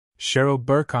Cheryl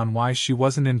Burke on why she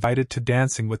wasn't invited to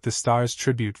Dancing with the Stars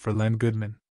tribute for Len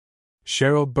Goodman.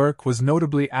 Cheryl Burke was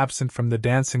notably absent from the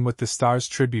Dancing with the Stars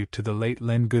tribute to the late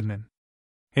Len Goodman.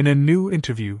 In a new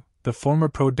interview, the former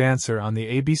pro dancer on the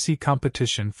ABC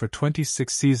competition for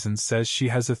 26 seasons says she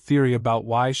has a theory about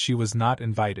why she was not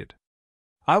invited.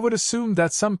 "I would assume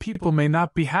that some people may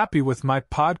not be happy with my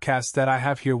podcast that I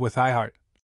have here with iHeart,"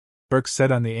 Burke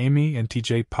said on the Amy and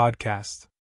T.J. podcast.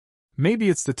 "Maybe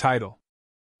it's the title."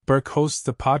 Burke hosts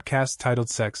the podcast titled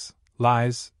Sex,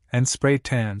 Lies, and Spray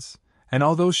Tans, and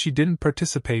although she didn't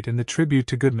participate in the tribute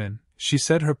to Goodman, she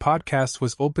said her podcast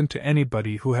was open to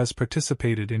anybody who has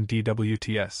participated in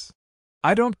DWTS.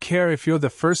 "I don't care if you're the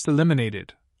first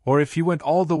eliminated, or if you went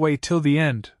all the way till the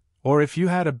end, or if you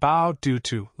had a bow due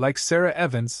to, like Sarah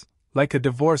Evans, like a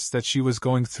divorce that she was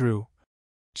going through,"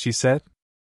 she said.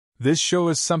 "This show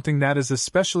is something that is a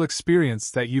special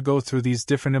experience that you go through these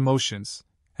different emotions,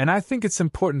 and I think it's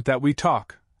important that we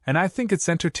talk, and I think it's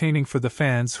entertaining for the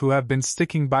fans who have been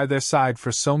sticking by their side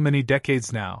for so many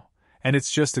decades now, and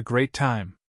it's just a great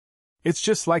time. It's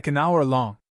just like an hour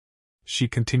long," she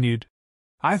continued.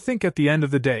 "I think at the end of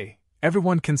the day,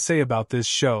 everyone can say about this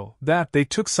show that they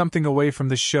took something away from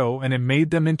the show and it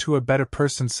made them into a better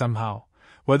person somehow,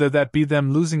 whether that be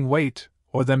them losing weight,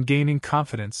 or them gaining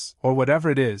confidence, or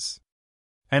whatever it is.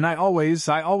 And I always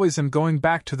am going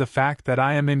back to the fact that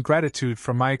I am in gratitude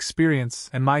for my experience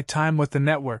and my time with the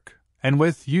network, and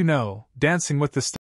with, Dancing with the Stars.